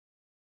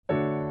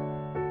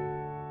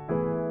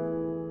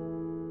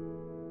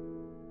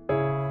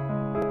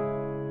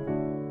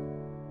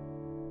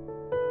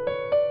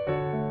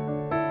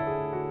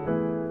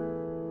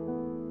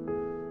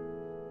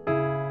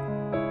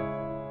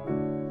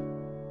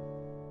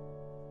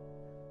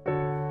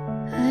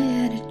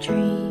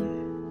dream.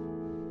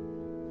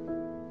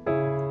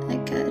 I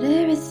got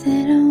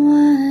everything I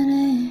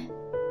wanted,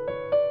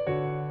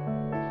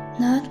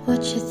 not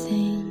what you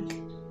think.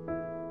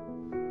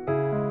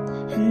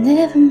 And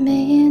if I'm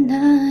being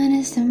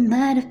honest, it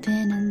might have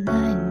been a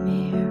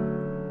nightmare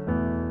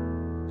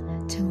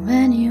to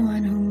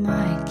anyone who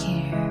might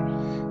care.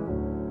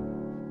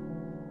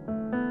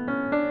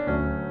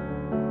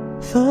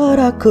 Thought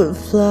I could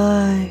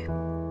fly,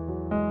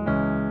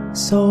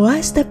 so I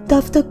stepped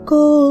off the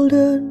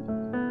golden.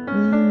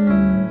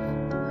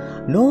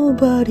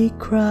 Nobody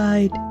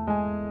cried,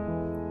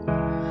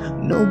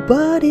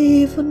 nobody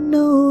even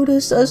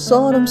noticed. I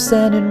saw them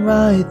standing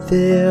right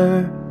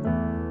there.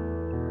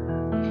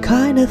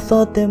 Kinda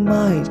thought they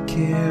might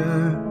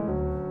care.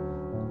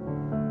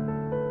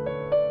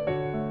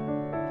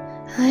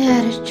 I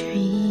had a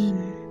dream,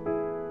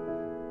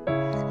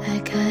 I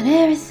got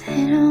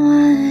everything I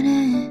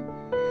wanted,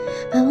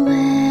 but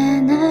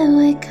when I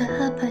wake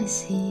up I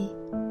see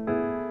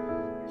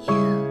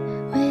you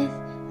with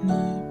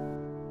me.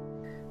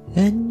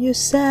 And you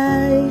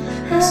say,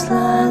 as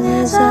long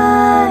as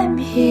I'm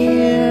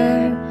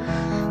here,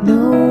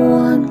 no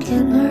one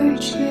can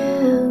hurt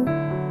you.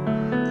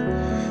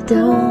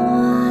 Don't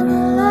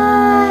wanna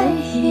lie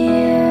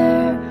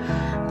here,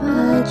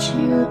 but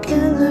you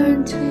can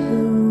learn to.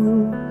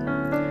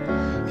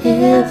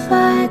 If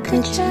I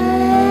could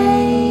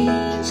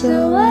change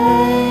the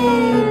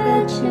way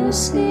that you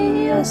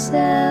see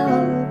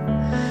yourself,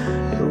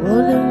 you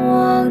wouldn't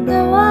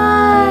wonder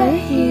why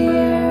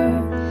here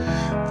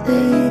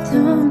they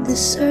don't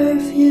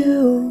deserve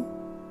you.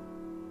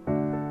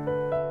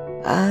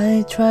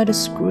 I tried to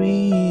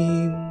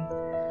scream,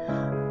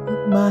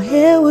 but my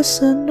hair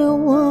was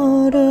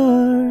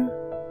underwater.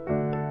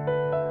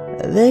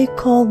 They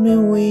called me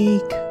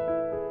weak,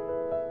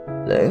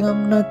 like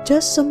I'm not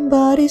just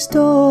somebody's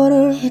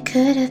daughter. It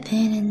could have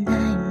been a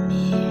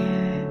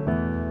nightmare,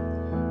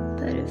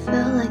 but it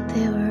felt like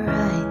they were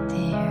right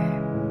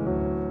there.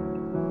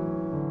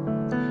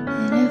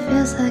 And it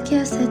feels like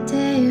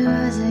yesterday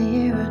was a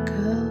year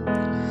ago.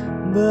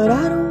 But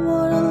I don't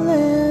wanna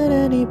let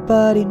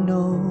anybody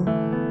know.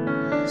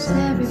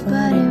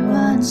 Everybody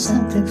wants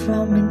something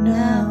from me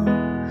now,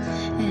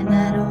 and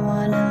I don't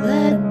wanna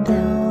let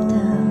them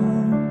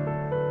down.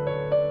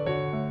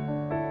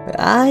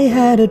 I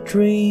had a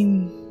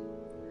dream,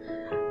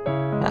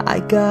 I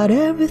got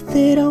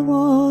everything I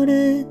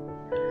wanted,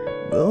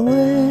 but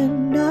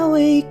when I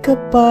wake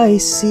up I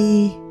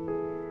see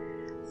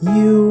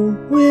you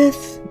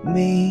with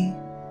me.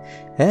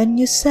 And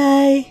you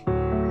say,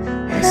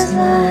 as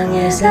long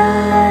as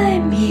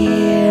I'm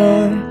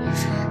here,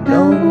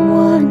 no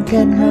one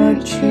can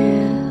hurt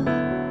you.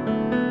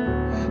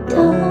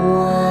 Don't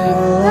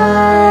wanna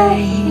lie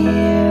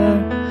here,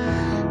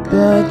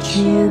 but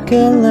you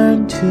can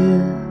learn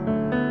to.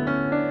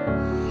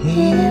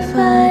 If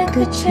I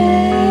could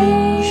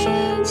change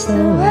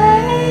the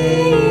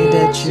way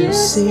that you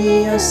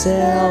see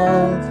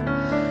yourself,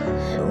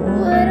 I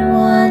wouldn't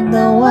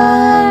wonder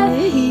why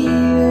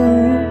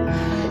here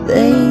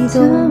they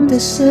don't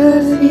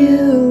deserve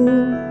you.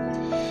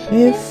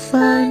 If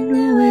I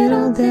knew it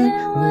all then,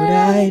 would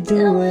I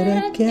do it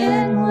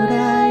again? Would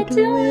I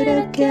do it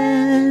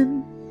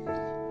again?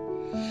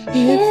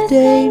 If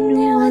they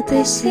knew what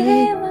they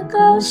say would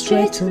go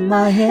straight to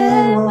my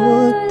head, what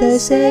would they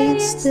say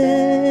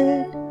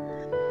instead?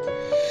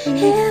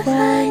 If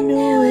I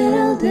knew it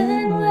all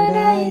then, would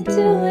I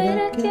do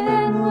it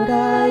again? Would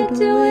I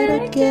do it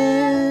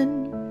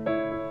again?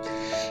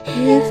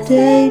 If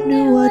they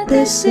knew what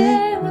they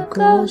say would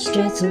go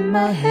straight to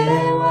my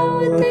head,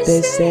 what would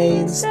they say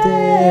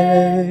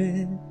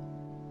instead?